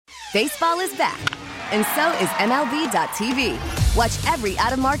Baseball is back, and so is MLB.tv. Watch every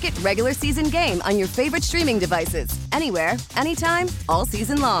out-of-market regular season game on your favorite streaming devices, anywhere, anytime, all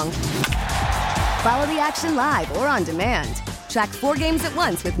season long. Follow the action live or on demand. Track 4 games at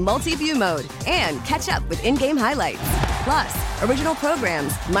once with multi-view mode and catch up with in-game highlights. Plus, original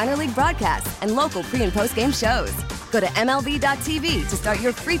programs, minor league broadcasts, and local pre- and post-game shows. Go to MLB.tv to start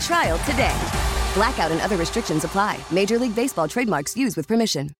your free trial today. Blackout and other restrictions apply. Major League Baseball trademarks used with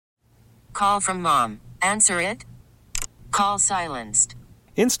permission. Call from mom. Answer it. Call silenced.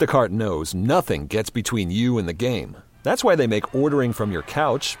 Instacart knows nothing gets between you and the game. That's why they make ordering from your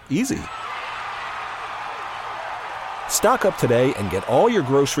couch easy. Stock up today and get all your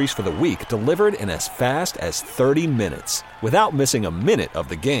groceries for the week delivered in as fast as 30 minutes without missing a minute of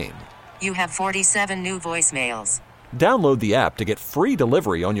the game. You have 47 new voicemails. Download the app to get free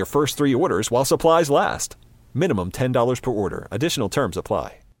delivery on your first 3 orders while supplies last. Minimum $10 per order. Additional terms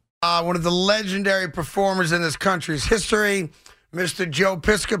apply. One of the legendary performers in this country's history, Mr. Joe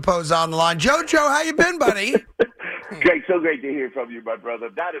Piscopo's on the line. Joe, how you been, buddy? Great, so great to hear from you, my brother.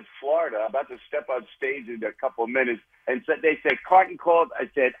 I'm down in Florida. I'm about to step on stage in a couple of minutes. And so they said, Carton called. I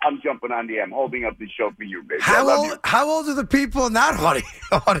said, I'm jumping on the air. I'm holding up the show for you, baby. How old are the people in that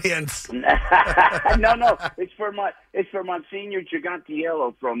audience? No. It's for Monsignor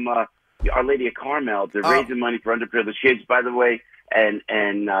Gigantiello from Our Lady of Carmel. They're raising money for underprivileged kids, by the way, and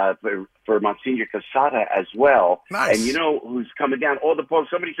for Monsignor Casada as well. Nice. And you know who's coming down? All the folks.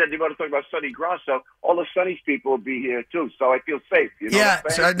 Somebody said they want to talk about Sonny Grosso. All the Sonny's people will be here too, so I feel safe. You know yeah.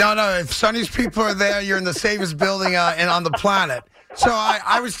 what I'm saying? No. If Sonny's people are there, you're in the safest building and on the planet. So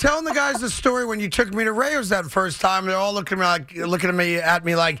I was telling the guys the story when you took me to Rayo's that first time. They're all looking at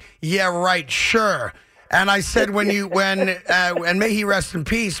me like, yeah, right, sure. And I said, and may he rest in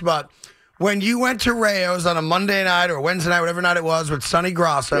peace, but when you went to Rayo's on a Monday night or Wednesday night, whatever night it was, with Sonny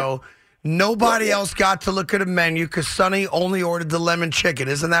Grosso, nobody else got to look at a menu because Sonny only ordered the lemon chicken.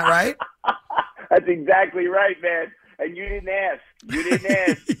 Isn't that right? That's exactly right, man. And you didn't ask.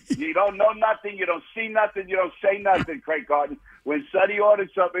 You don't know nothing. You don't see nothing. You don't say nothing, Craig Carton. When Sonny ordered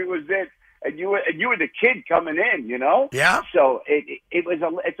something, it was it. And you were the kid coming in, you know? Yeah. So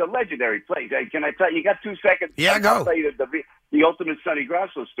it's a legendary place. Can I tell you? You got 2 seconds? Yeah, go. I'll tell you the ultimate Sonny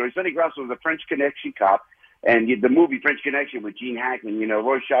Grosso story. Sonny Grosso was a French Connection cop, and the movie French Connection with Gene Hackman, you know,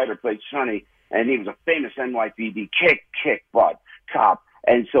 Roy Scheider played Sonny, and he was a famous NYPD kick butt cop.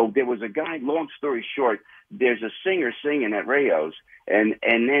 And so there was a guy, long story short, there's a singer singing at Rayo's, and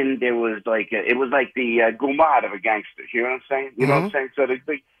then there was it was like the Gumad of a gangster. You know what I'm saying? You know what I'm saying? So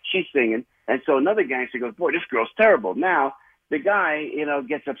she's singing, and so another gangster goes, boy, this girl's terrible. Now, the guy,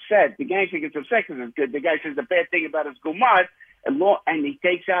 gets upset. The gangster gets upset because it's good. The guy says the bad thing about his Gumad, and he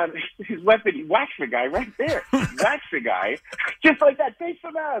takes out his weapon. He whacks the guy right there. He whacks the guy just like that. Takes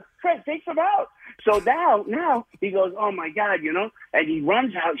him out. Fred, takes him out. So now he goes, oh, my God, and he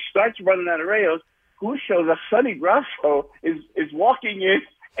runs out, starts running out of Rayo's. Who shows up? Sonny Grosso is walking in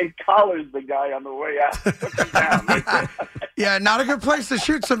and collars the guy on the way out. Yeah, not a good place to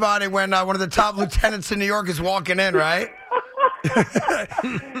shoot somebody when one of the top lieutenants in New York is walking in, right?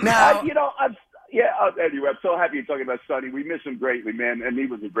 Now, anyway, I'm so happy you're talking about Sonny. We miss him greatly, man, and he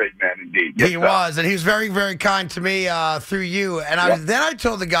was a great man indeed. He was, and he was very, very kind to me through you. And then I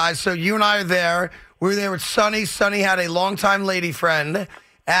told the guys, so you and I are there. We were there with Sonny. Sonny had a longtime lady friend.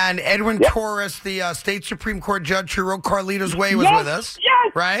 And Edwin Torres, the state Supreme Court judge who wrote Carlito's Way, was with us.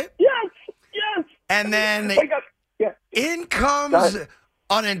 Yes. Right? Yes. And then in comes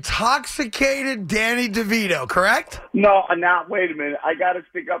an intoxicated Danny DeVito, correct? No, now, wait a minute. I got to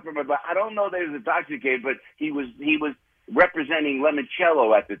stick up for him. But I don't know that he was intoxicated, but he was representing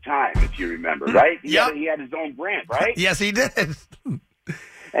Limoncello at the time, if you remember, right? He had his own brand, right? Yes, he did.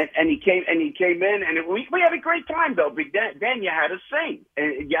 And he came in, and we had a great time though. But then you had to sing,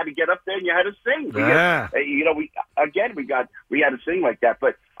 and you had to get up there and you had to sing. Yeah. We had to sing like that.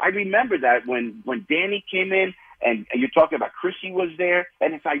 But I remember that when Danny came in, and you're talking about Chrissy was there,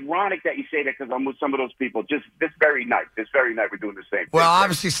 and it's ironic that you say that because I'm with some of those people. Just this very night, we're doing the same thing. Well,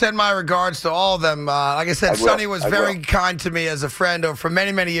 obviously, send my regards to all of them. Like I said, Sonny was very kind to me as a friend for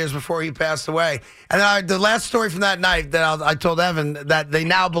many, many years before he passed away. And then the last story from that night that I told Evan that they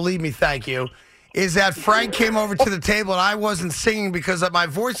now believe me, thank you, is that Frank came over to the table and I wasn't singing because my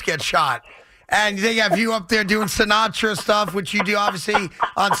voice gets shot. And they have you up there doing Sinatra stuff, which you do obviously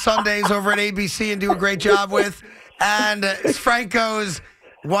on Sundays over at ABC and do a great job with. And Frank goes,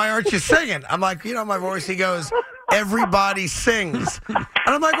 why aren't you singing? I'm like, my voice. He goes, everybody sings. And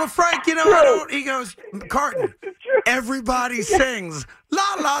I'm like, well, Frank, I don't. He goes, Carton, everybody sings.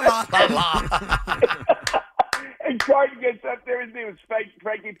 La, la, la, la, la. And guard against up there. His name was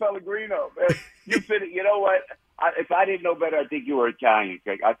Frankie Pellegrino. Man. You fit it. You know what? If I didn't know better, I think you were Italian,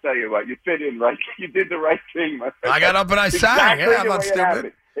 Craig. I'll tell you what. You fit in right. You did the right thing, my friend. I got up and I sang. Exactly I'm not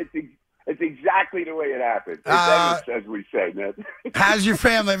stupid. It's exactly the way it happened. As we say, man. How's your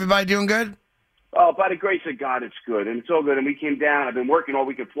family? Everybody doing good? Oh, by the grace of God, it's good, and it's all good. And we came down. I've been working all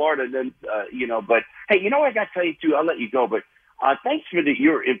week in Florida, and then But hey, you know what I got to tell you too? I'll let you go, but thanks for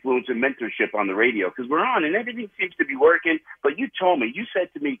your influence and mentorship on the radio, because we're on and everything seems to be working. But you told me, you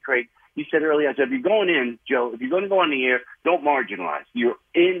said to me, Craig, you said earlier, I said, if you're going in, Joe, if you're going to go on the air, don't marginalize. You're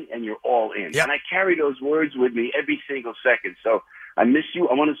in and you're all in. Yep. And I carry those words with me every single second. So I miss you.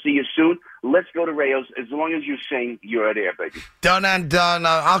 I want to see you soon. Let's go to Rayos. As long as you sing, you're there, baby. Done and done.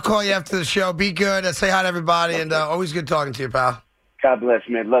 I'll call you after the show. Be good. Say hi to everybody, and always good talking to you, pal. God bless,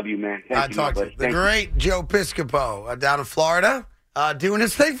 man. Love you, man. Thank you, talk to you. The great Joe Piscopo down in Florida doing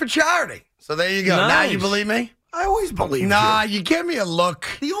his thing for charity. So there you go. Nice. Now you believe me? I always believe you gave me a look.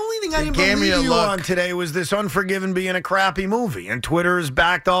 The only thing I didn't believe you on today was this Unforgiven being a crappy movie. And Twitter has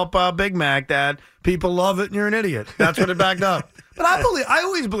backed up Big Mac that people love it and you're an idiot. That's what it backed up. But I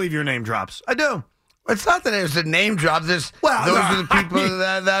always believe your name drops. I do. It's not that it was a name drop. Those are the people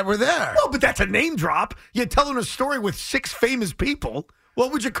that were there. Well, but that's a name drop. You're telling a story with 6 famous people.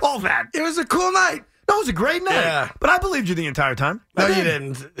 What would you call that? It was a cool night. No, it was a great night. Yeah. But I believed you the entire time. No, you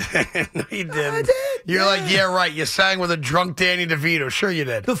didn't. No, you didn't. I did. You're like, yeah, right. You sang with a drunk Danny DeVito. Sure you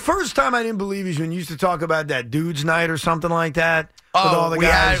did. The first time I didn't believe you is when you used to talk about that dude's night or something like that. Oh, with all the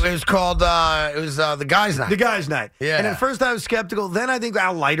guys. it was called, the guys' night. The guys' night. Yeah. And at first I was skeptical. Then I think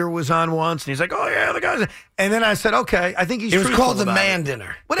Al Leiter was on once, and he's like, oh, yeah, the guys' night. And then I said, okay, I think he's It was truthful called the about Man it.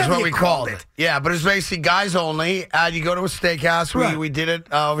 Dinner. Whatever is what you we called it. Yeah, but it's basically guys only. You go to a steakhouse. Right. We did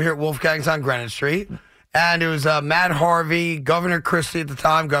it over here at Wolfgang's on Greenwich Street. And it was Matt Harvey, Governor Christie at the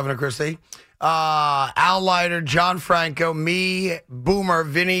time, Governor Christie, Al Leiter, John Franco, me, Boomer,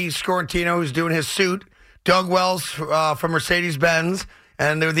 Vinny Scorantino, who's doing his suit, Doug Wells from Mercedes-Benz,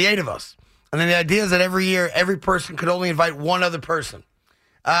 and there were the 8 of us. And then the idea is that every year, every person could only invite one other person.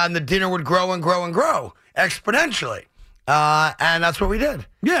 And the dinner would grow and grow and grow exponentially. And that's what we did.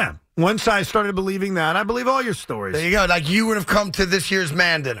 Yeah. Once I started believing that, I believe all your stories. There you go. Like you would have come to this year's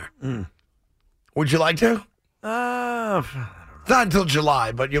Man Dinner. Would you like to? Not until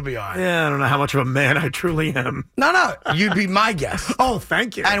July, but you'll be all right. Yeah, I don't know how much of a man I truly am. No, you'd be my guest. Oh,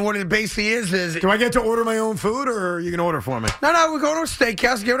 thank you. And what it basically is do I get to order my own food, or are you going to order for me? No, we go to a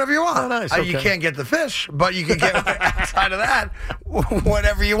steakhouse, get whatever you want. Oh, nice. You Okay. can't get the fish, but you can get outside of that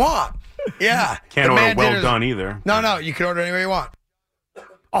whatever you want. Yeah. Can't The order Man well Dinner's- done either. No, you can order anywhere you want.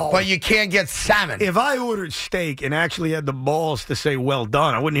 Oh, But you can't get salmon. if I ordered steak and actually had the balls to say well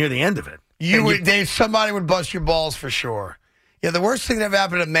done, I wouldn't hear the end of it. Somebody would bust your balls for sure. Yeah, the worst thing that ever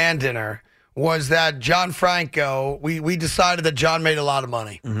happened at Man Dinner was that John Franco, we decided that John made a lot of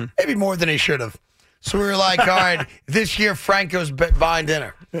money. Maybe more than he should have. So we were like, all right, this year Franco's buying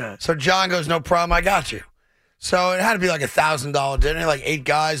dinner. Yeah. So John goes, no problem, I got you. So it had to be like $1,000 dinner, like 8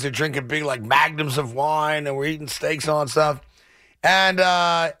 guys. They're drinking big like magnums of wine, and we're eating steaks and all that stuff. And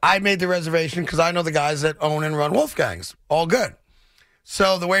I made the reservation because I know the guys that own and run Wolfgangs. All good.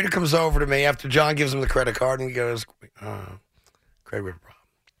 So the waiter comes over to me after John gives him the credit card, and he goes, Craig, we have a problem.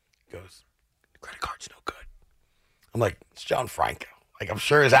 He goes, the credit card's no good. I'm like, it's John Franco. Like, I'm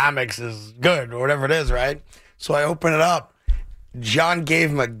sure his Amex is good or whatever it is, right? So I open it up. John gave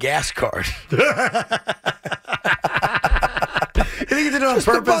him a gas card. You think he did it on Just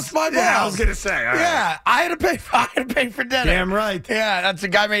to purpose? bust my balls. Yeah, I was going to say. All right. Yeah, I had to pay for dinner. Damn right. Yeah, that's a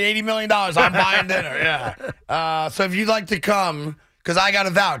guy made $80 million. I'm buying dinner. Yeah. So if you'd like to come, because I got to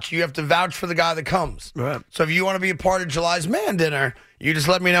vouch. You have to vouch for the guy that comes. Right. So if you want to be a part of July's Man Dinner, you just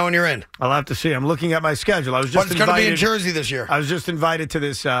let me know when you're in. I'll have to see. I'm looking at my schedule. I was But just it's going to be in invited. Jersey this year. I was just invited to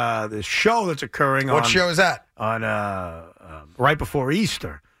this this show that's occurring What on show is that? on right before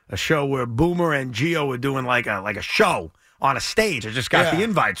Easter. A show where Boomer and Gio are doing like a show on a stage. I just got the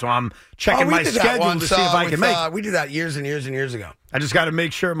invite, so I'm checking we my did that schedule once, to see if I can make it. We did that years and years and years ago. I just got to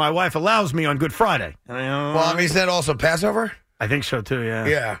make sure my wife allows me on Good Friday. Well, I mean, is that also Passover? I think so too. Yeah.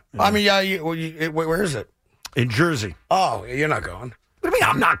 Yeah. I mean, where is it? In Jersey. Oh, you're not going. What do you mean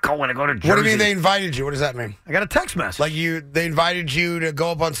I'm not going to go to Jersey? What do you mean they invited you? What does that mean? I got a text message. Like they invited you to go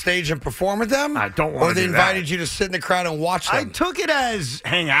up on stage and perform with them? I don't want Or to they do invited that. you to sit in the crowd and watch I them? took it as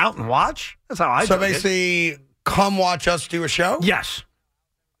hang out and watch. That's how I So took it. basically, come watch us do a show? Yes.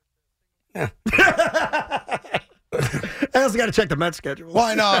 Yeah. I also got to check the Met schedule. Well,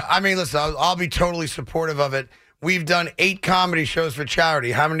 I know. I mean, listen, I'll be totally supportive of it. We've done 8 comedy shows for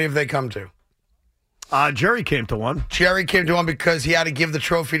charity. How many have they come to? Jerry came to one. Jerry came to one because he had to give the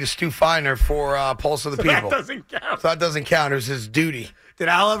trophy to Stu Feiner for Pulse of the People. That doesn't count. So that doesn't count. It was his duty. Did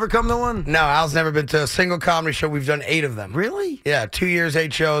Al ever come to one? No, Al's never been to a single comedy show. We've done 8 of them. Really? Yeah, 2 years,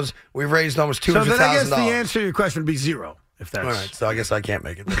 8 shows. We've raised almost $200,000. So then I guess the answer to your question would be 0. If that's all right. So I guess I can't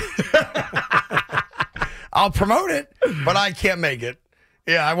make it. I'll promote it, but I can't make it.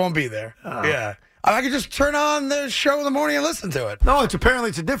 Yeah, I won't be there. Yeah. I could just turn on the show in the morning and listen to it. No, apparently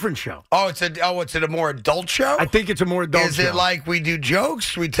it's a different show. It's a more adult show? I think it's a more adult show. Is it like we do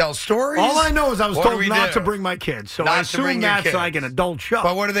jokes, we tell stories? All I know is I was told not to bring my kids, so I assume that's like an adult show.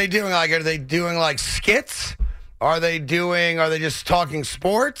 But what are they doing? Like, are they doing like skits? Are they just talking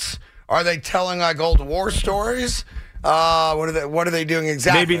sports? Are they telling like old war stories? What are they doing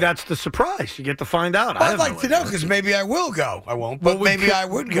exactly? Maybe that's the surprise. You get to find out. I'd like to know because maybe I will go. I won't, but maybe I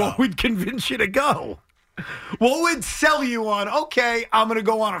would go. What would convince you to go? What would sell you on, okay, I'm going to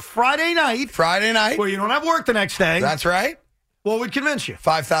go on a Friday night. Friday night. Where you don't have work the next day. That's right. What would convince you?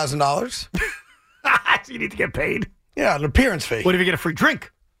 $5,000. You need to get paid. Yeah, an appearance fee. What if you get a free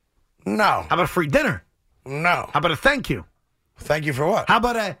drink? No. How about a free dinner? No. How about a thank you? Thank you for what? How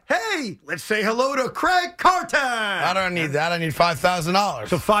about hey, let's say hello to Craig Carton. I don't need that. I need $5,000.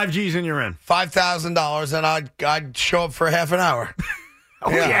 So 5 G's and you're in. $5,000 and I'd show up for half an hour.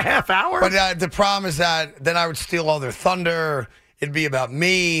 Only a half hour? But the problem is that then I would steal all their thunder. It'd be about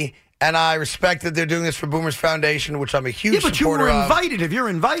me. And I respect that they're doing this for Boomers Foundation, which I'm a huge supporter of. Yeah, but you were invited. If you're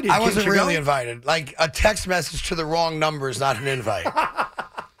invited, I wasn't really invited. Like a text message to the wrong number is not an invite.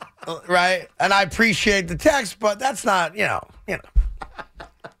 Right? And I appreciate the text, but that's not, you know. And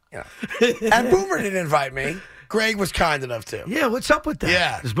Boomer didn't invite me. Greg was kind enough to. Yeah, what's up with that?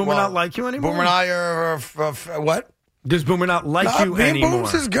 Yeah. Does Boomer not like you anymore? Boomer and I are what? Does Boomer not like you anymore?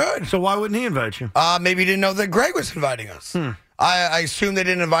 Booms is good. So why wouldn't he invite you? Maybe he didn't know that Greg was inviting us. I assume they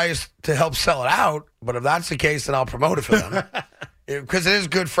didn't invite us to help sell it out, but if that's the case, then I'll promote it for them. Because it is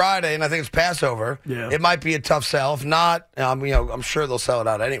Good Friday, and I think it's Passover. Yeah. It might be a tough sell. If not, I'm sure they'll sell it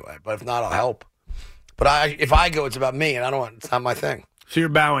out anyway. But if not, I'll help. But if I go, it's about me, and it's not my thing. So you're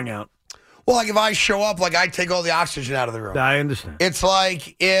bowing out. Well, like if I show up, like I take all the oxygen out of the room. I understand. It's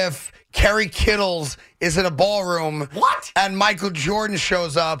like if Kerry Kittles is in a ballroom. What? And Michael Jordan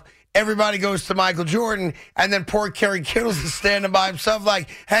shows up. Everybody goes to Michael Jordan, and then poor Kerry Kittles is standing by himself like,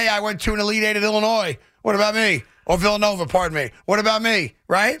 hey, I went to an Elite Eight at Illinois. What about me? Or Villanova, pardon me. What about me?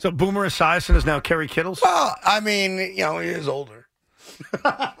 Right? So Boomer Esiason is now Kerry Kittles? Well, I mean, he is older.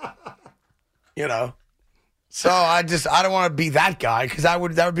 So I don't want to be that guy because that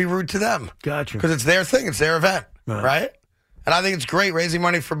would be rude to them. Gotcha. Because it's their thing. It's their event. Right? And I think it's great. Raising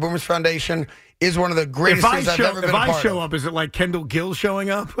money for Boomers Foundation is one of the greatest things I've ever been a part of. If I show up, is it like Kendall Gill showing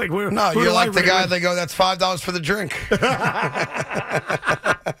up? Like you're like the guy they go, that's $5 for the drink.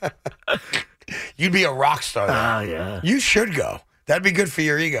 You'd be a rock star. Oh, yeah. You should go. That'd be good for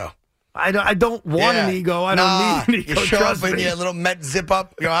your ego. I don't want an ego. I don't need an ego. You show up in your little Met zip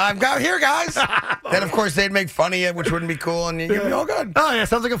up. I'm out here, guys. Then, of course, they'd make fun of you, which wouldn't be cool, and you'd be all good. Oh, yeah.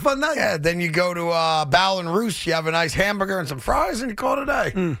 Sounds like a fun night. Yeah. Then you go to Bow and Roost. You have a nice hamburger and some fries, and you call it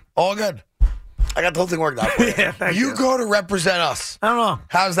a day. All good. I got the whole thing worked out for you. Yeah, thank you. You go to represent us. I don't know.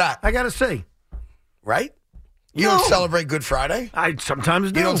 How's that? I got to see. Right? You don't celebrate Good Friday? I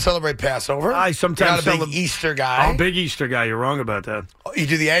sometimes do. You don't celebrate Passover? I sometimes You're not a big Easter guy? I'm a big Easter guy. You're wrong about that. Oh, you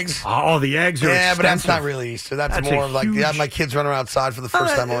do the eggs? Oh, the eggs are extensive. But that's not really Easter. That's more of like have my kids running outside for the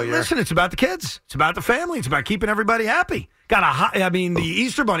first time all year. Listen, it's about the kids. It's about the family. It's about keeping everybody happy. The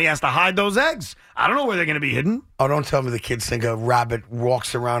Easter Bunny has to hide those eggs. I don't know where they're going to be hidden. Oh, don't tell me the kids think a rabbit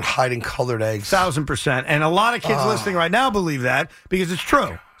walks around hiding colored eggs. 1,000%. And a lot of kids listening right now believe that because it's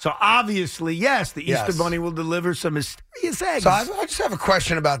true. So obviously, yes, the Easter Bunny will deliver some mysterious eggs. So I just have a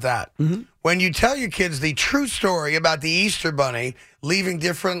question about that. Mm-hmm. When you tell your kids the true story about the Easter Bunny leaving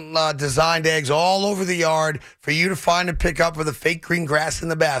different designed eggs all over the yard for you to find and pick up with the fake green grass in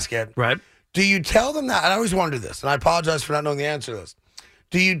the basket, right? Do you tell them that? And I always wonder this, and I apologize for not knowing the answer to this.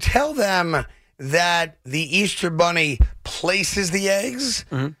 Do you tell them that the Easter Bunny places the eggs,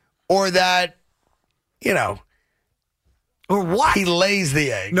 or that, or what? He lays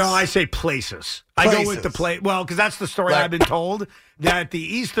the eggs? No, I say places. I go with the play. Well, because that's the story I've been told, that the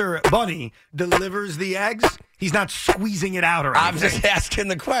Easter Bunny delivers the eggs. He's not squeezing it out or anything. I'm just asking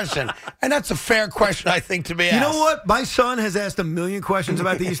the question. And that's a fair question, I think, to be asked. You know what? My son has asked a million questions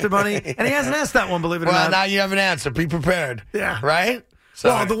about the Easter Bunny, and he hasn't asked that one, believe it or not. Well, now you have an answer. Be prepared. Yeah. Right?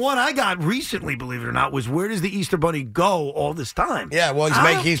 Well, the one I got recently, believe it or not, was where does the Easter Bunny go all this time? Yeah, well,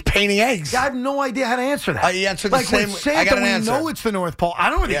 he's painting eggs. I have no idea how to answer that. You answered the same. With Santa, I got an answer. We know it's the North Pole. I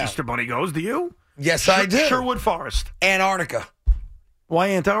don't know where the Easter Bunny goes. Do you? Yes, I do. Sherwood Forest. Antarctica. Why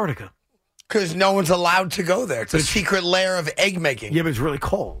Antarctica? Because no one's allowed to go there. It's a secret lair of egg making. Yeah, but it's really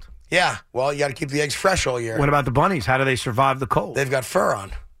cold. Yeah. Well, you got to keep the eggs fresh all year. What about the bunnies? How do they survive the cold? They've got fur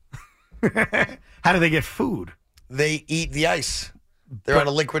on. How do they get food? They eat the ice. They're on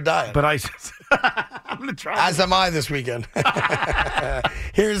a liquid diet. But ice. I'm going to try. As am I this weekend.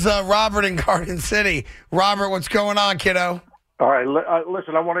 Here's Robert in Garden City. Robert, what's going on, kiddo? All right,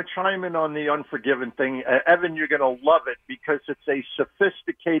 listen, I want to chime in on the Unforgiven thing. Evan, you're going to love it because it's a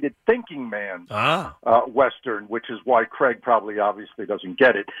sophisticated thinking man Western, which is why Craig probably obviously doesn't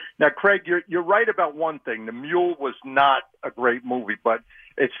get it. Now, Craig, you're right about one thing. The Mule was not a great movie, but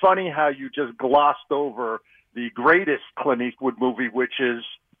it's funny how you just glossed over the greatest Clint Eastwood movie, which is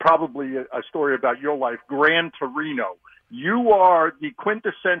probably a story about your life, Gran Torino. You are the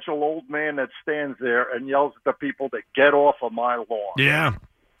quintessential old man that stands there and yells at the people to get off of my lawn. Yeah.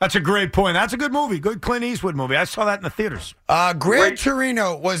 That's a great point. That's a good movie. Good Clint Eastwood movie. I saw that in the theaters. Gran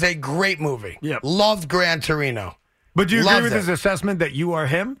Torino was a great movie. Yep. Loved Gran Torino. But do you agree with his assessment that you are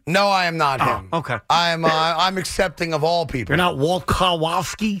him? No, I am not him. Okay. I'm accepting of all people. You're not Walt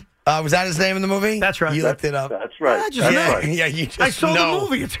Kowalski? Was that his name in the movie? That's right. You looked it up. That's right. Yeah, you just I saw know. the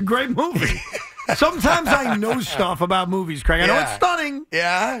movie. It's a great movie. Sometimes I know stuff about movies, Craig. I know it's stunning.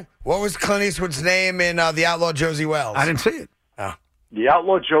 Yeah. What was Clint Eastwood's name in The Outlaw Josie Wales? I didn't see it. Oh. The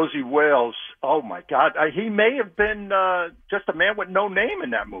Outlaw Josie Wales. Oh, my God. He may have been just a man with no name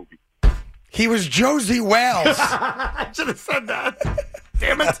in that movie. He was Josie Wales. I should have said that.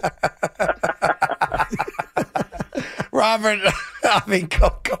 Damn it. Robert, I mean,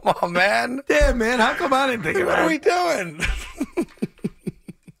 come on, man. Damn, man. How come I didn't think of What that? are we doing?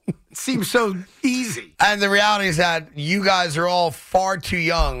 It seems so easy. And the reality is that you guys are all far too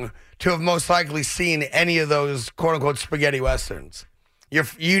young to have most likely seen any of those quote-unquote spaghetti westerns. You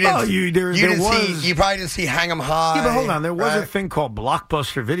probably didn't see Hang 'em High. Yeah, but hold on. There was a thing called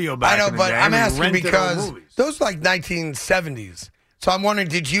Blockbuster Video back in the day. I'm asking rented because movies. those were like 1970s. So I'm wondering,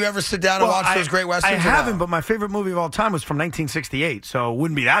 did you ever sit down and watch those great westerns? I haven't, but my favorite movie of all time was from 1968, so it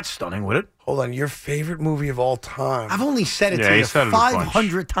wouldn't be that stunning, would it? Hold on, your favorite movie of all time? I've only said it to you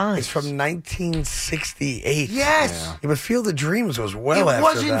 500 times. It's from 1968. Yes. Yeah, but Field of Dreams was well after that. It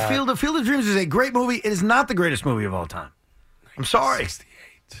wasn't Field of Dreams is a great movie. It is not the greatest movie of all time. I'm sorry.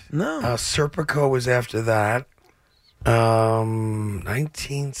 68. No. Serpico was after that.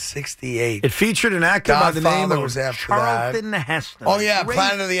 1968. It featured an actor by the name of was after Charlton that. Heston. Oh, yeah,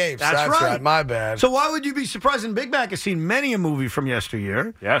 Planet of the Apes. That's right. My bad. So why would you be surprised? And Big Mac has seen many a movie from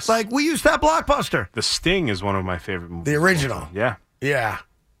yesteryear. Yes. Like, we used that Blockbuster. The Sting is one of my favorite movies. The original. Yeah. Yeah.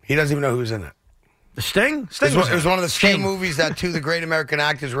 He doesn't even know who's in it. The Sting? It was one of the few movies that two of the great American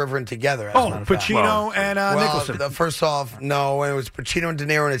actors were ever in together. Pacino and Nicholson. First off, no, it was Pacino and De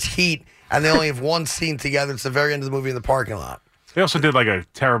Niro in its Heat, and they only have one scene together. It's the very end of the movie in the parking lot. They also did like a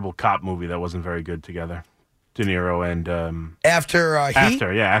terrible cop movie that wasn't very good together. De Niro and After Heat?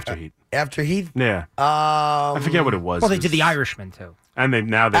 After Heat. After Heat? Yeah. I forget what it was. Well, they did The Irishman, too. And they've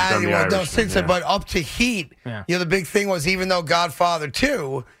done The Irishman. But up to Heat, the big thing was even though Godfather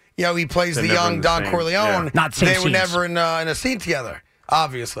 2, he plays the young Don Corleone, they were never in a scene together,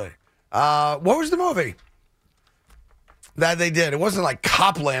 obviously. What was the movie that they did? It wasn't like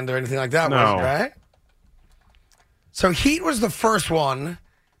Copland or anything like that, was it, right? So Heat was the first one,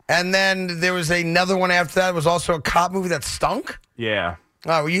 and then there was another one after that. It was also a cop movie that stunk? Yeah.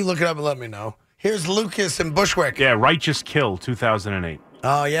 All right, well, you look it up and let me know. Here's Lucas in Bushwick. Yeah, Righteous Kill, 2008.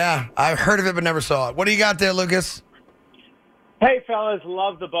 Oh, yeah. I've heard of it but never saw it. What do you got there, Lucas? Hey, fellas.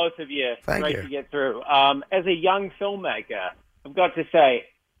 Love the both of you. Thank Great you. to get through. As a young filmmaker, I've got to say,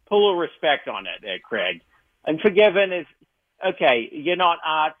 pull a respect on it there, Craig. Unforgiven is, okay, you're not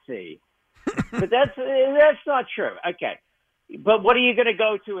artsy. But that's not true. Okay. But what are you going to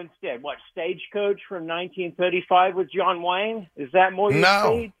go to instead? What, Stagecoach from 1935 with John Wayne? Is that more your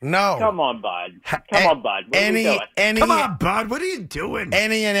speed? No. Come on, bud. Come on, bud. What are we doing? Come on, bud. What are you doing?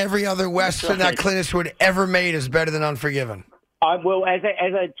 Any and every other Western that Clint Eastwood ever made is better than Unforgiven. Well, as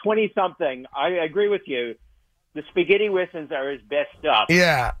a 20-something, I agree with you. The spaghetti westerns are his best stuff.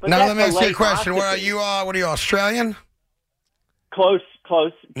 Yeah. But now let me that's ask you a late question. What are masterpiece. you? What are you? Australian? Close.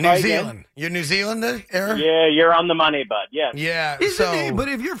 New Zealand. You're New Zealander, Aaron? Yeah, you're on the money, bud. Yeah. Yeah. But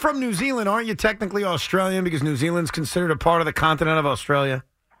if you're from New Zealand, aren't you technically Australian because New Zealand's considered a part of the continent of Australia?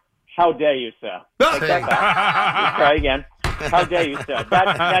 How dare you, sir? Take that back. Try again. How dare you, sir?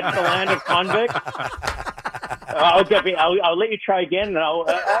 That's the land of convicts. I'll let you try again, and I'll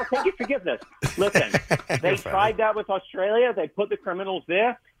take your forgiveness. Listen, they tried that with Australia. They put the criminals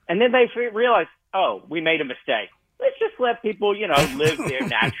there, and then they realized, oh, we made a mistake. Let's just let people, live there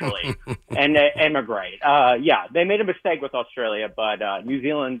naturally and emigrate. They made a mistake with Australia, but New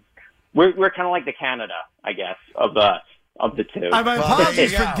Zealand's we're kind of like the Canada, I guess, of the two. I mean,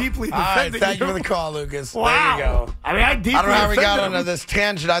 apologies for deeply All right, defending thank you for the call, Lucas. Wow. There you go. I mean, I deeply I don't know how we got offended him. onto this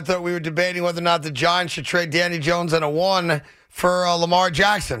tangent. I thought we were debating whether or not the Giants should trade Danny Jones and a 1 for Lamar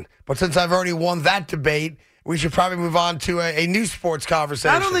Jackson. But since I've already won that debate, we should probably move on to a new sports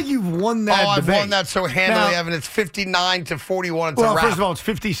conversation. I don't think you've won that I've debate. won that so handily, Now- Evan. It's 59-41. It's a Well, wrap. first of all, it's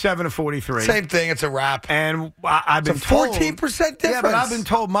 57-43. Same thing. It's a wrap. And I've been It's a told 14% difference. Yeah, but I've been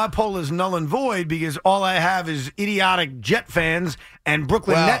told my poll is null and void because all I have is idiotic Jet fans and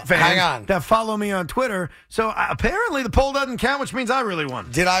Brooklyn Well, Net fans hang on. that follow me on Twitter. So apparently the poll doesn't count, which means I really won.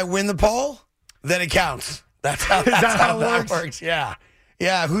 Did I win the poll? Then it counts. That's how, that works. Yeah.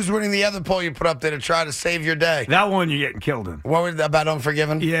 Yeah. Who's winning the other poll you put up there to try to save your day? That one you're getting killed in. What was about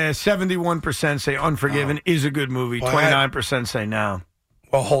Unforgiven? Yeah, 71% say Unforgiven is a good movie. Well, 29% say no.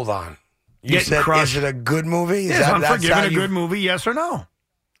 Well, hold on. You Getting said, crushed. is it a good movie? Is Unforgiven a good movie, yes or no?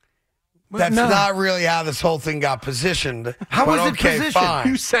 That's No. not really how this whole thing got positioned. How But is it okay, positioned? Fine.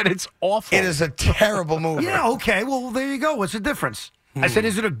 You said it's awful. It is a terrible movie. Yeah, okay. Well, there you go. What's the difference? I said,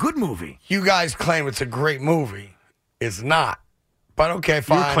 is it a good movie? You guys claim it's a great movie. It's not. But okay,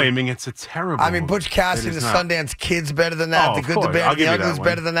 fine. You're claiming it's a terrible I mean, movie. Butch Cassidy, It the is not. Sundance Kid's better than that. Oh, The of Good, the course. Bad, I'll and the give you Ugly that is one.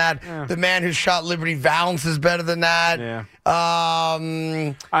 better than that. Yeah. The Man Who Shot Liberty Valance is better than that. Yeah.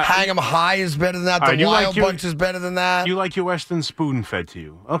 Hang 'em High is better than that. All right, The you like Wild your- Bunch is better than that. You like your Western spoon fed to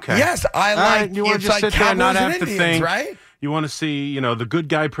you. Okay. Yes, I All like right, you want it's to just like sit there and not Cowboys and have to Indians, think. right? You want to see, the good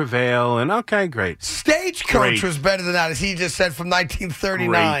guy prevail, and okay, great. Stagecoach Great. was better than that, as he just said, from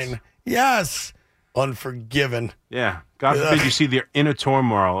 1939. Great. Yes. Unforgiven. Yeah. God forbid you see the inner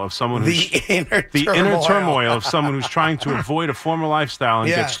turmoil of someone who's The inner the turmoil. inner turmoil of someone who's trying to avoid a former lifestyle and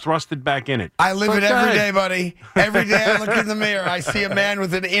Yeah. gets thrusted back in it. I live But it every go day, ahead. buddy. Every day I look in the mirror, I see a man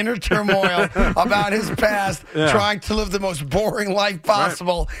with an inner turmoil about his past, Yeah. trying to live the most boring life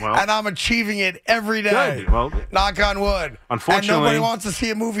possible, Well- and I'm achieving it every day. Good. Well, knock on wood. Unfortunately- and nobody wants to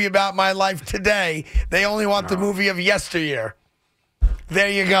see a movie about my life today. They only want the movie of yesteryear. There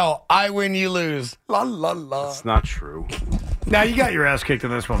you go. I win, you lose. La la la. It's not true. Now, you got your ass kicked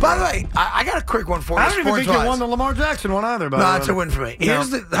in this one. By the bro. way, I got a quick one for you. I don't even think you sports-wise. won the Lamar Jackson one either, by the No, way. it's a win for me. Here's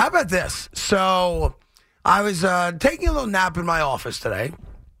how about this? So I was taking a little nap in my office today,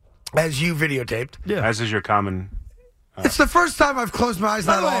 as you videotaped. Yeah. As is your common. It's the first time I've closed my eyes in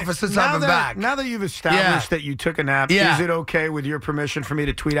By that the way, office since now I've been that- back. Now that you've established that you took a nap, Yeah. is it okay with your permission for me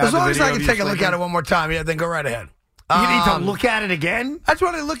to tweet out As the long video as I of can you take a look sleeping? at it one more time, yeah, then go right ahead. You need to look at it again? I just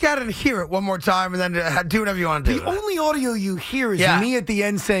want to look at it and hear it one more time, and then do whatever you want to do. The only audio you hear is Yeah. me at the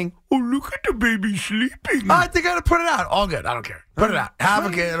end saying, "Oh, look at the baby sleeping." I think I gotta put it out. All good. I don't care. Put it out. Have a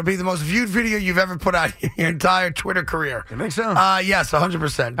good. It'll be the most viewed video you've ever put out in your entire Twitter career. You think so? Yes,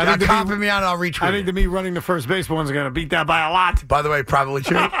 100%. I think the Copy me- me out and I'll retweet I think the me running the first base one's going to beat that by a lot. By the way, probably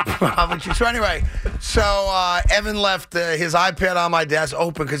true. Probably true. So anyway, Evan left his iPad on my desk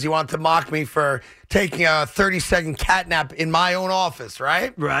open because he wanted to mock me for taking a 30-second cat nap in my own office,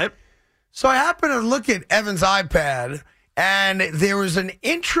 right? Right. So I happened to look at Evan's iPad, and there was an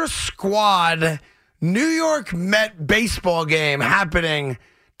intra-squad New York Met baseball game happening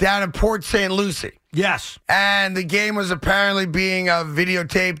down in Port St. Lucie. Yes. And the game was apparently being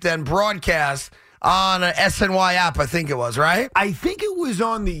videotaped and broadcast on an SNY app, I think it was, right? I think it was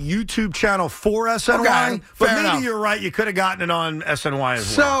on the YouTube channel for SNY, Okay, but fair maybe enough. you're right. You could have gotten it on SNY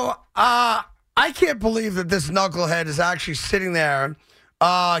as well. So I can't believe that this knucklehead is actually sitting there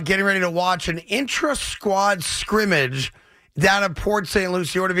getting ready to watch an intra-squad scrimmage down at Port St.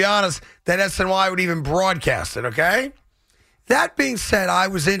 Lucie. Or to be honest, that SNY would even broadcast it, okay? That being said, I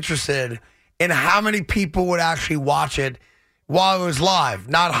was interested in how many people would actually watch it while it was live,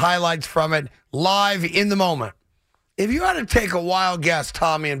 not highlights from it, live in the moment. If you had to take a wild guess,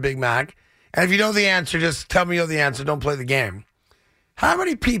 Tommy and Big Mac, and if you know the answer, just tell me you know the answer. Don't play the game. How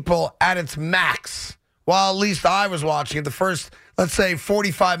many people at its max, while at least I was watching it, the first, let's say,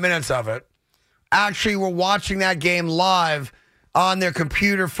 45 minutes of it, actually were watching that game live on their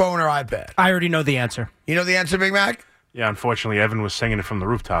computer, phone, or iPad? I already know the answer. You know the answer, Big Mac? Yeah, unfortunately, Evan was singing it from the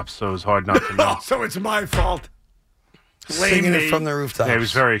rooftops, so it was hard not to know. So it's my fault. Singing it from the rooftops. Yeah, he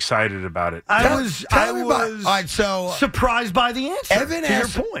was very excited about it. I Tell was me about it. All right, so surprised by the answer. Evan to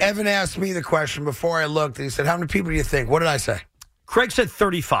asked, your point. Evan asked me the question before I looked. He said, how many people do you think? What did I say? Craig said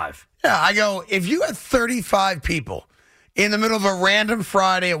 35. Yeah, I go, if you had 35 people in the middle of a random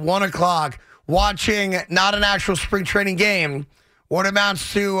Friday at 1 o'clock watching not an actual spring training game, what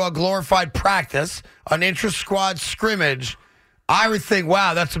amounts to a glorified practice, an intra-squad scrimmage, I would think,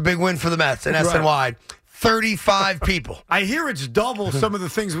 wow, that's a big win for the Mets and SNY. 35 people. I hear it's double some of the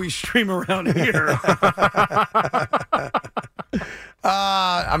things we stream around here.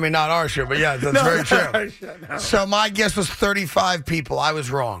 I I mean, not our show, but yeah, that's very true. No. So my guess was 35 people. I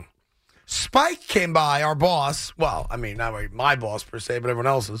was wrong. Spike came by, our boss. Well, I mean, not my boss per se, but everyone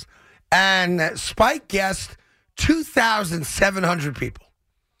else's. And Spike guessed 2,700 people.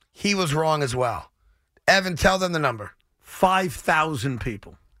 He was wrong as well. Evan, tell them the number. 5,000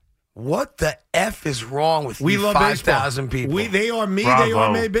 people. What the F is wrong with we you? love 5,000 people. They are me. Bravo. They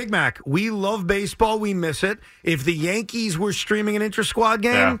are me, Big Mac. We love baseball. We miss it. If the Yankees were streaming an intra-squad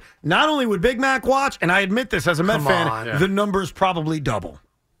game, not only would Big Mac watch, and I admit this as a Met fan, the numbers probably double.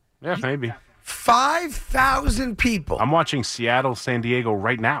 Yeah, maybe. 5,000 people. I'm watching Seattle, San Diego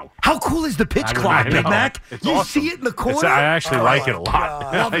right now. How cool is the pitch clock, Big Mac? It's you awesome. see it in the corner? I actually like it a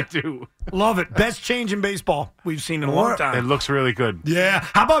lot. I do. Love it. Best change in baseball we've seen in a long time. It looks really good. Yeah.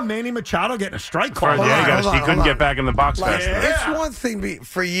 How about Manny Machado getting a strike call? He couldn't get back in the box fast enough. It's one thing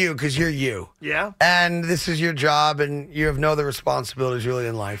for you because you're you. Yeah. And this is your job, and you have no other responsibilities really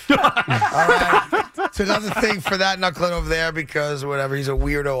in life. All right. It's another thing for that knucklehead over there because whatever, he's a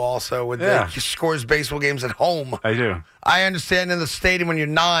weirdo also. He scores baseball games at home. I do. I understand in the stadium when you're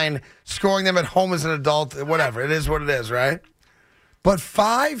 9, scoring them at home as an adult, whatever. It is what it is, right? But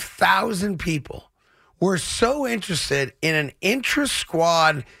 5,000 people were so interested in an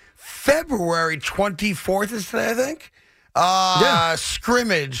intra-squad February 24th is today, I think,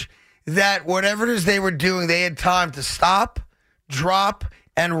 scrimmage that whatever it is they were doing, they had time to stop, drop,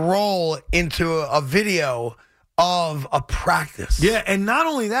 and roll into a video of a practice. Yeah, and not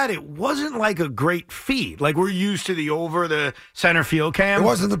only that, it wasn't like a great feed. Like we're used to the over the center field cam. It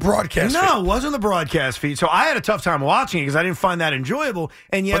wasn't the broadcast feed. No, it wasn't the broadcast feed. So I had a tough time watching it because I didn't find that enjoyable.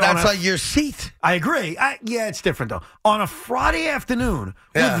 And yet, but that's like your seat. I agree. Yeah, it's different though. On a Friday afternoon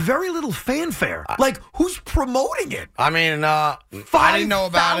with very little fanfare. Like who's promoting it? I mean, I didn't know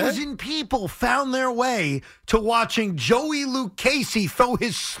about it. 5,000 people found their way to watching Joey Lucchesi throw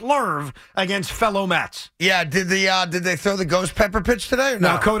his slurve against fellow Mets. Yeah, did they throw the ghost pepper pitch today? Or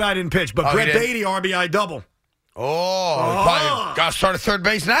no, Kodai didn't pitch, but Brett Beatty RBI double. Probably got to start at third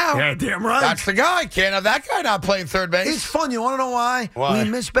base now. Yeah, damn right. That's the guy. Can't have that guy not playing third base. It's fun. You want to know why? Why? We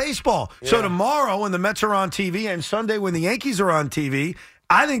miss baseball. Yeah. So tomorrow when the Mets are on TV and Sunday when the Yankees are on TV,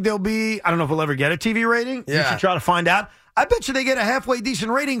 I think there'll be, I don't know if we'll ever get a TV rating. Yeah. You should try to find out. I bet you they get a halfway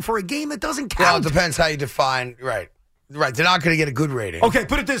decent rating for a game that doesn't count. Well, it depends how you define, right. Right, they're not going to get a good rating. Okay,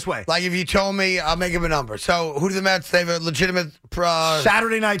 put it this way. Like if you told me, I'll make him a number. So who do the Mets? They have a legitimate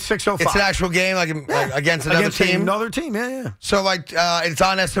Saturday night 6:05. It's an actual game, like against another team. Another team, yeah. So like it's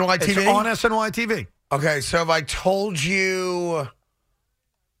on SNY TV. It's on SNY TV. Okay, so if I told you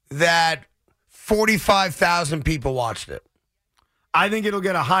that 45,000 people watched it, I think it'll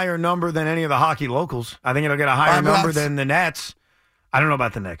get a higher number than any of the hockey locals. I think it'll get a higher number than the Nets. I don't know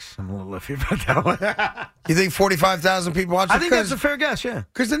about the Knicks. I'm a little iffy about that one. You think 45,000 people watch it? I think that's a fair guess, yeah.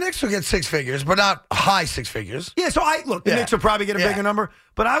 Because the Knicks will get 6 figures, but not high 6 figures. Yeah, so the Knicks will probably get a bigger number.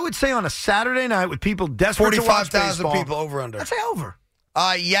 But I would say on a Saturday night with people desperate to watch baseball. 45,000 people over under. I'd say over.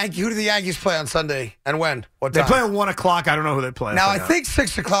 Who do the Yankees play on Sunday and when? What time? They play at 1 o'clock. I don't know who they play. Now, I think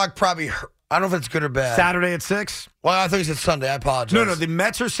 6 o'clock probably hurt. I don't know if it's good or bad. Saturday at 6? Well, I thought you said Sunday. I apologize. No, the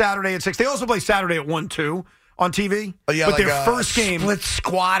Mets are Saturday at 6. They also play Saturday at 1, too. On TV, but like their first game, split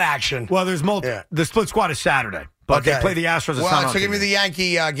squad action. Well, there's multiple. Yeah. The split squad is Saturday, but they play the Astros. So give me the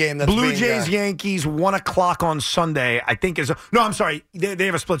Yankee game. That's Blue Jays, Yankees, 1 o'clock on Sunday. I think I'm sorry. They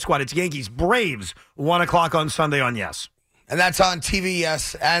have a split squad. It's Yankees, Braves, 1 o'clock on Sunday on Yes. And that's on TV,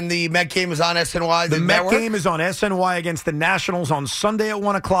 yes. And the Met game is on SNY. The Met game is on SNY against the Nationals on Sunday at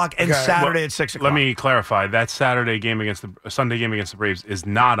 1 o'clock and Saturday at 6 o'clock. Let me clarify. That Sunday game against the Braves is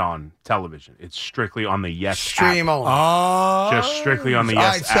not on television. It's strictly on the Yes stream app. only. Just strictly on the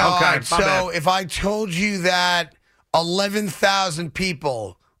Yes app. So if I told you that 11,000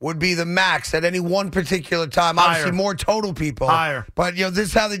 people would be the max at any one particular time, obviously more total people. Higher. But this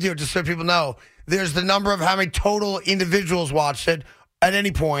is how they do it, just so people know. There's the number of how many total individuals watched it at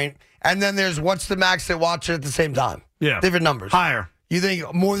any point, and then there's what's the max that watch it at the same time. Yeah. Different numbers. Higher. You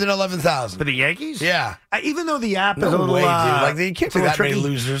think more than 11,000? For the Yankees? Yeah. Even though the app is a little... way, dude. Like, you can't be that many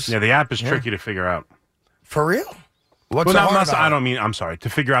losers. Yeah, the app is tricky to figure out. For real? What's I'm sorry, to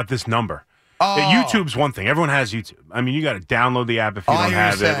figure out this number. YouTube's one thing. Everyone has YouTube. I mean, you got to download the app if you don't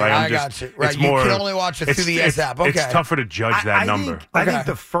have it. Like, I got you. Right, you can only watch it through the S app. Okay. It's tougher to judge that number. I think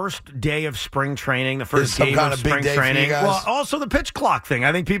the first day of spring training, the first game of spring training, well, also the pitch clock thing.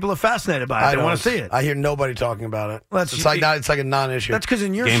 I think people are fascinated by it. They want to see it. I hear nobody talking about it. It's like a non-issue. That's because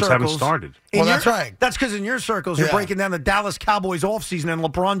in your games circles, haven't started. Well, that's right. That's because in your circles, you're breaking down the Dallas Cowboys offseason and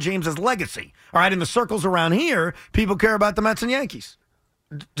LeBron James's legacy. All right, in the circles around here, people care about the Mets and Yankees.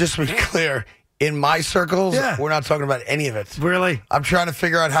 Just to be clear, in my circles, Yeah. we're not talking about any of it. Really? I'm trying to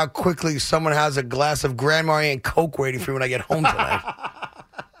figure out how quickly someone has a glass of Grand Marnier and Coke waiting for me when I get home tonight.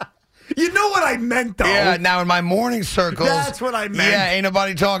 You know what I meant, though. Yeah, now in my morning circles. That's what I meant. Yeah, ain't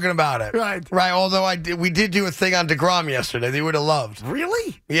nobody talking about it. Right. Right, although we did do a thing on DeGrom yesterday they would have loved.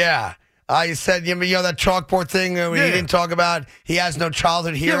 Really? Yeah. I said, you know that chalkboard thing he didn't talk about? He has no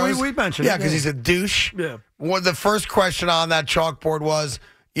childhood heroes. Yeah, we mentioned Yeah, it. because he's a douche. Yeah. Well, the first question on that chalkboard was,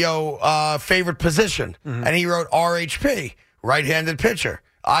 favorite position. Mm-hmm. And he wrote RHP, right-handed pitcher.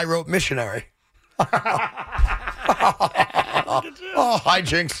 I wrote missionary. Oh,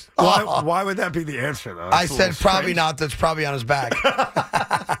 hijinks. Why would that be the answer, though? I said probably not. That's probably on his back.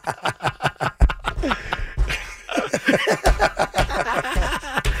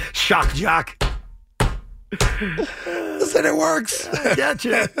 Shock jock. Listen, it works. I get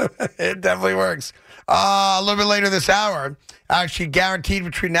you. It definitely works. A little bit later this hour, actually guaranteed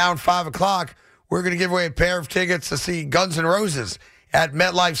between now and 5 o'clock, we're going to give away a pair of tickets to see Guns N' Roses at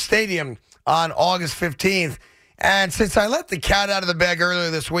MetLife Stadium on August 15th. And since I let the cat out of the bag earlier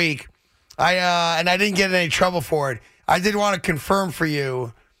this week, I didn't get in any trouble for it, I did want to confirm for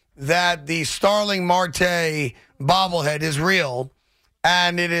you that the Starling Marte bobblehead is real,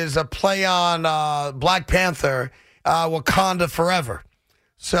 and it is a play on Black Panther, Wakanda Forever.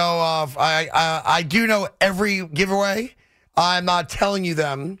 So I do know every giveaway. I'm not telling you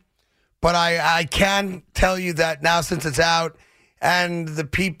them, but I can tell you that now since it's out, and the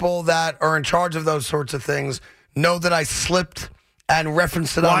people that are in charge of those sorts of things know that I slipped and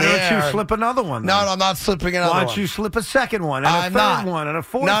referenced it on the air. Why don't you slip another one? No, I'm not slipping another one. Why don't you slip a second one and a third one and a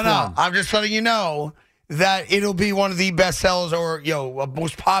fourth one? No. I'm just letting you know that it'll be one of the best sellers or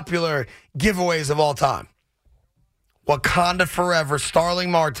most popular giveaways of all time. Wakanda Forever,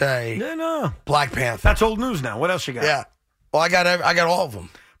 Starling Marte, Black Panther. That's old news now. What else you got? Yeah. Well, I got all of them.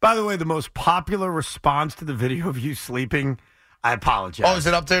 By the way, the most popular response to the video of you sleeping, I apologize. Oh, is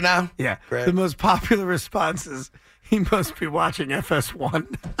it up there now? Yeah. Great. The most popular response is, he must be watching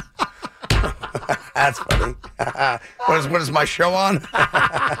FS1. That's funny. What is my show on?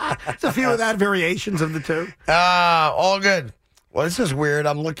 It's a few of that variations of the two. All good. Well, this is weird.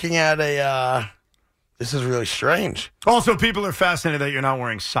 I'm looking at this is really strange. Also, people are fascinated that you're not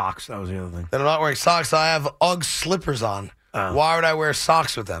wearing socks. That was the other thing. That I'm not wearing socks. I have Ugg slippers on. Why would I wear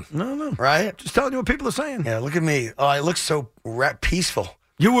socks with them? No. Right? Just telling you what people are saying. Yeah, look at me. Oh, I look so peaceful.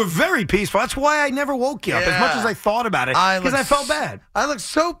 You were very peaceful. That's why I never woke you up as much as I thought about it, because I felt bad. I look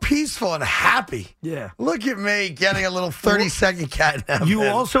so peaceful and happy. Yeah. Look at me getting a little 30-second catnap. You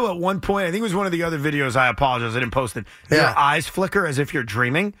also, at one point, I think it was one of the other videos, I apologize, I didn't post it, your eyes flicker as if you're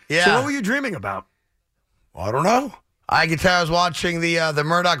dreaming. Yeah. So what were you dreaming about? Well, I don't know. I can tell I was watching the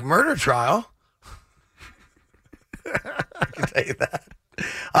Murdaugh murder trial. I can tell you that.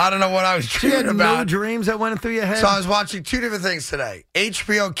 I don't know what I was dreaming about. No dreams that went through your head? So I was watching two different things today.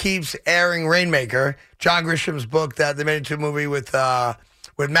 HBO keeps airing Rainmaker, John Grisham's book that they made into a movie with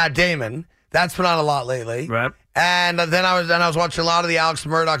Matt Damon. That's been on a lot lately. Right. And then I was watching a lot of the Alex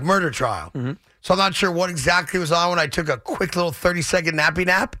Murdaugh murder trial. Mm-hmm. So I'm not sure what exactly was on when I took a quick little 30-second nappy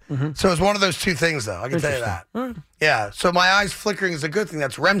nap. Mm-hmm. So it was one of those two things, though. I can tell you that. Right. Yeah. So my eyes flickering is a good thing.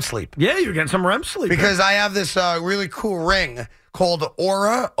 That's REM sleep. Yeah, you're getting some REM sleep. Because I have this really cool ring called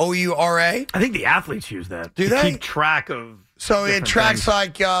Oura, O-U-R-A. I think the athletes use that. Do they? Keep track of. So it tracks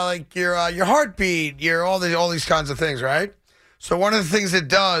things. like your heartbeat, your all these kinds of things, right? So one of the things it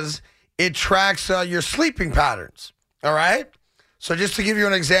does, it tracks your sleeping patterns. All right. So just to give you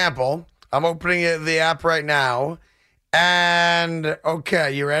an example, I'm opening the app right now, and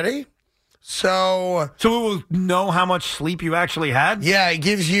okay, you ready? So it will know how much sleep you actually had? Yeah, it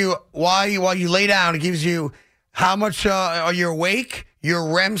gives you while you lay down, it gives you how much are you awake,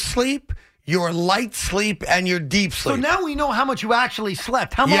 your REM sleep, your light sleep, and your deep sleep. So now we know how much you actually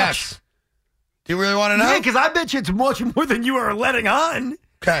slept. How much? Yes. Do you really want to know? Yeah, because I bet you it's much more than you are letting on.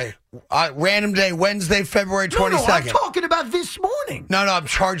 Okay. Random day, Wednesday, February 22nd. No, I'm talking about this morning. No, I'm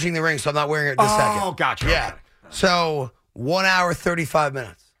charging the ring, so I'm not wearing it this second. Oh, gotcha. Yeah. Okay. So 1 hour, 35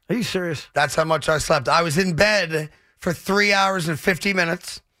 minutes. Are you serious? That's how much I slept. I was in bed for 3 hours and 50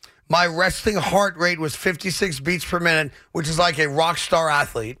 minutes. My resting heart rate was 56 beats per minute, which is like a rock star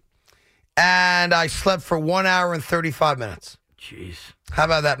athlete. And I slept for 1 hour and 35 minutes. Jeez. How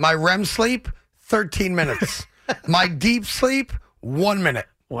about that? My REM sleep, 13 minutes. My deep sleep, 1 minute.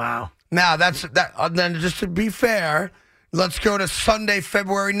 Wow. Now, that's that. Then just to be fair, let's go to Sunday,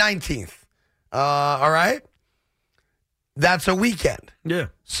 February 19th. All right? That's a weekend. Yeah.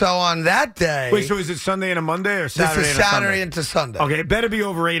 So on that day... Wait, so is it Sunday and a Monday or Saturday This is Saturday into Sunday. Okay, it better be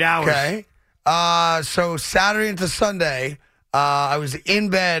over 8 hours. Okay. So Saturday into Sunday, I was in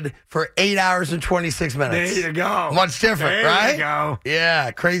bed for 8 hours and 26 minutes. There you go. Much different, right? There you go.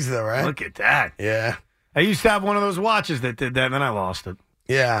 Yeah, crazy though, right? Look at that. Yeah. I used to have one of those watches that did that, and then I lost it.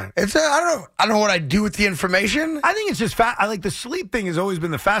 Yeah, it's I don't know what I do with the information. I think it's just I like the sleep thing has always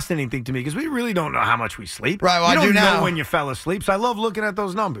been the fascinating thing to me because we really don't know how much we sleep. Right, well, you I do don't now. know when you fell asleep, so I love looking at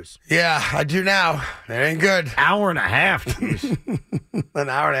those numbers. Yeah, I do now. It ain't good. Hour and a half. An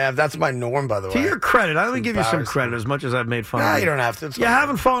hour and a half. That's my norm, by the way. To your credit, I would give you some credit as much as I've made fun of No, you. you don't have to. You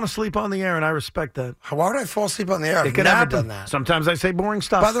haven't fallen asleep on the air, and I respect that. Why would I fall asleep on the air? I've could never happen. done that. Sometimes I say boring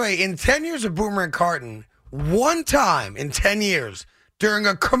stuff. By the way, in 10 years of Boomer and Carton, one time in 10 years, during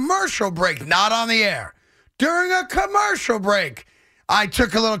a commercial break, not on the air, during a commercial break, I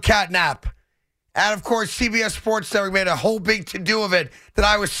took a little cat nap. And, of course, CBS Sports Network made a whole big to-do of it that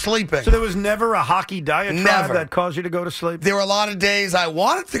I was sleeping. So there was never a hockey diatribe that caused you to go to sleep? There were a lot of days I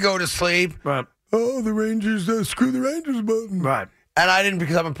wanted to go to sleep. Right. Oh, the Rangers, screw the Rangers button. Right. And I didn't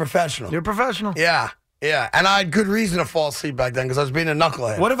because I'm a professional. You're a professional. Yeah. Yeah, and I had good reason to fall asleep back then because I was being a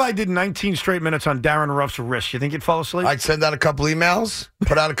knucklehead. What if I did 19 straight minutes on Darren Ruff's wrist? You think you'd fall asleep? I'd send out a couple emails,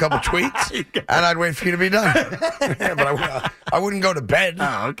 put out a couple tweets, and I'd wait for you to be done. Yeah, but I wouldn't go to bed.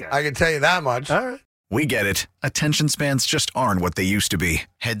 Oh, okay. I can tell you that much. All right. We get it. Attention spans just aren't what they used to be.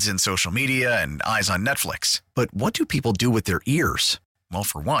 Heads in social media and eyes on Netflix. But what do people do with their ears? Well,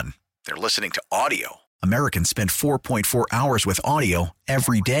 for one, they're listening to audio. Americans spend 4.4 hours with audio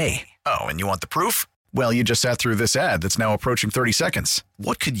every day. Oh, and you want the proof? Well, you just sat through this ad that's now approaching 30 seconds.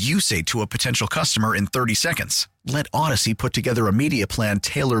 What could you say to a potential customer in 30 seconds? Let Odyssey put together a media plan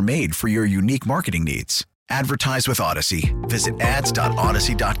tailor-made for your unique marketing needs. Advertise with Odyssey. Visit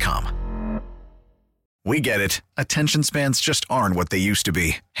ads.odyssey.com. We get it. Attention spans just aren't what they used to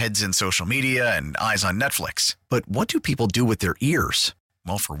be. Heads in social media and eyes on Netflix. But what do people do with their ears?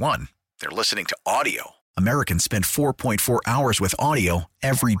 Well, for one, they're listening to audio. Americans spend 4.4 hours with audio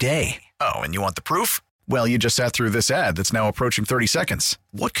every day. Oh, and you want the proof? Well, you just sat through this ad that's now approaching 30 seconds.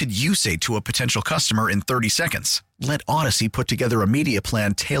 What could you say to a potential customer in 30 seconds? Let Odyssey put together a media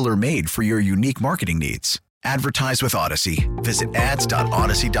plan tailor-made for your unique marketing needs. Advertise with Odyssey. Visit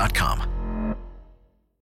ads.odyssey.com.